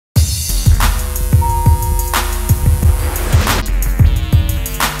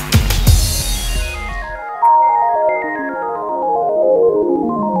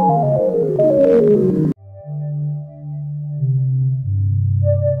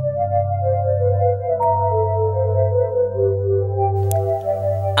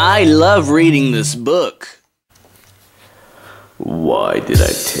I love reading this book. Why did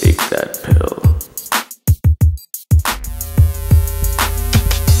I take that pill?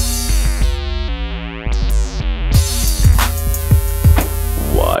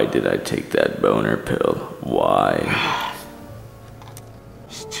 Why did I take that boner pill? Why?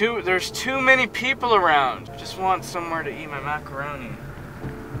 There's too many people around. I just want somewhere to eat my macaroni.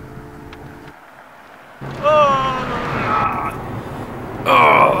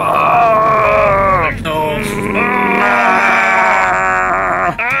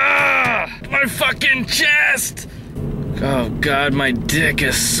 My fucking chest! Oh god, my dick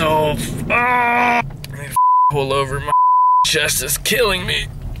is so... Pull over, my chest is killing me.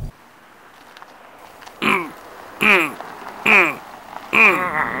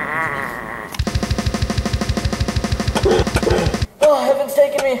 Oh, heaven's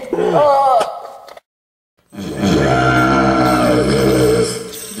taking me. Oh.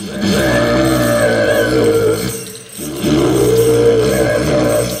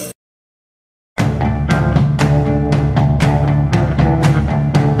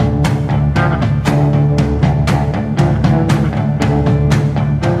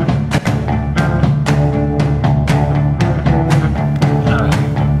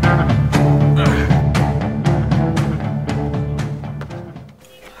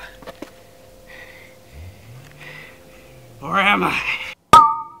 Where am I?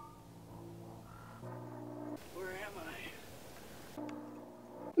 Where am I?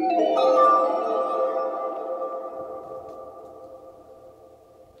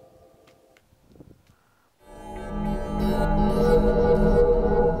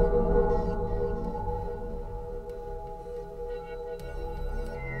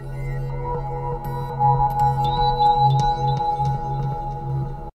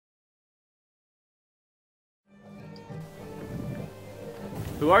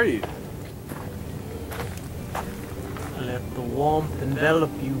 Who are you? Let the warmth envelop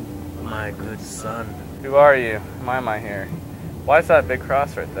you, my good son. Who are you? Why am I here? Why is that big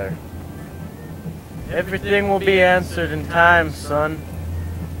cross right there? Everything will be answered in time, son.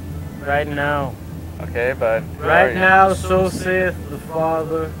 Right now. Okay, but who are Right you? now, so saith the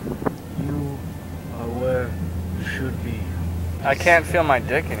Father, you are where you should be. I can't feel my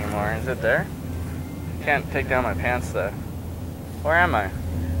dick anymore. Is it there? Can't take down my pants though. Where am I?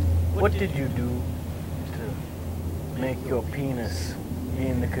 What did you do to make your penis be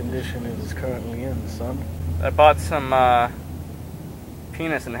in the condition it is currently in, son? I bought some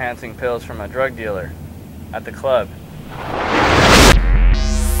penis enhancing pills from a drug dealer at the club.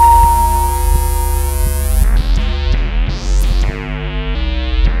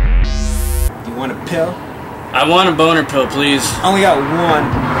 You want a pill? I want a boner pill, please. I only got one.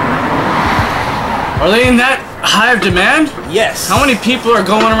 Are they in that high of demand? Yes. How many people are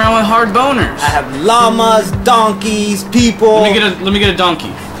going around with hard boners? I have llamas, donkeys, people. Let me get a donkey.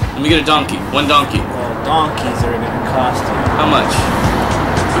 Let me get a donkey. One donkey. Well, donkeys are gonna cost you. How much?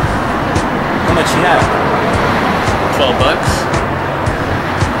 How much you have? $12.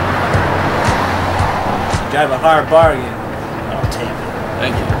 Drive a hard bargain. I'll take it.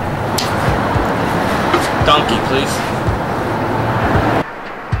 Thank you. Donkey, please.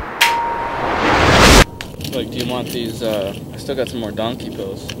 Look, do you want these, I still got some more donkey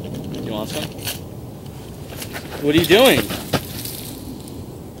pills. Do you want some? What are you doing?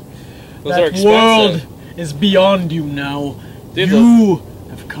 Those are That expensive. world is beyond you now. Dude, You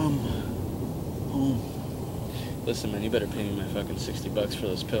have come home. Listen, man, you better pay me my fucking $60 for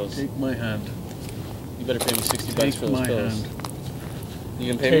those pills. Take my hand. You better pay me $60 Take for those my pills. hand. You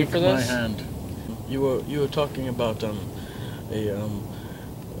can pay Take me for this? my hand. You were talking about a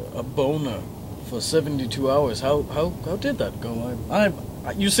boner for 72 hours. How did that go?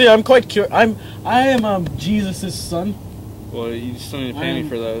 You see, I'm quite curious. I am Jesus' son. Well, you still need to pay me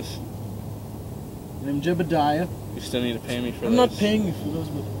for those. I'm Jebediah. You still need to pay me for I'm those. not paying you for those,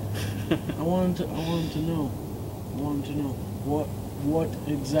 but I wanted to know what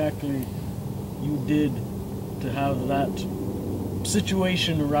exactly you did to have that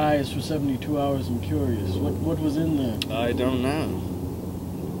situation arise for 72 hours. I'm curious. What was in there? I don't know.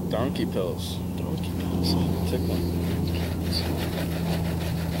 Donkey pills. Donkey pills. Took one.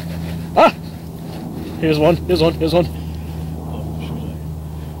 Ah! Here's one. Oh,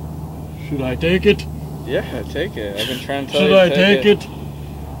 should I take it? Yeah, take it. I've been trying to tell Should you I to take it?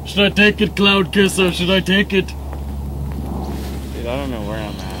 Should I take it, Cloud Kisser? Should I take it? Dude, I don't know where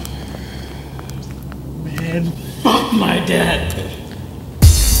I'm at. Man, fuck my dad.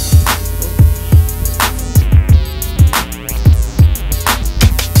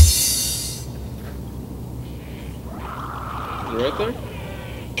 You right there?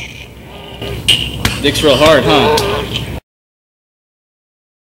 Dick's real hard, huh?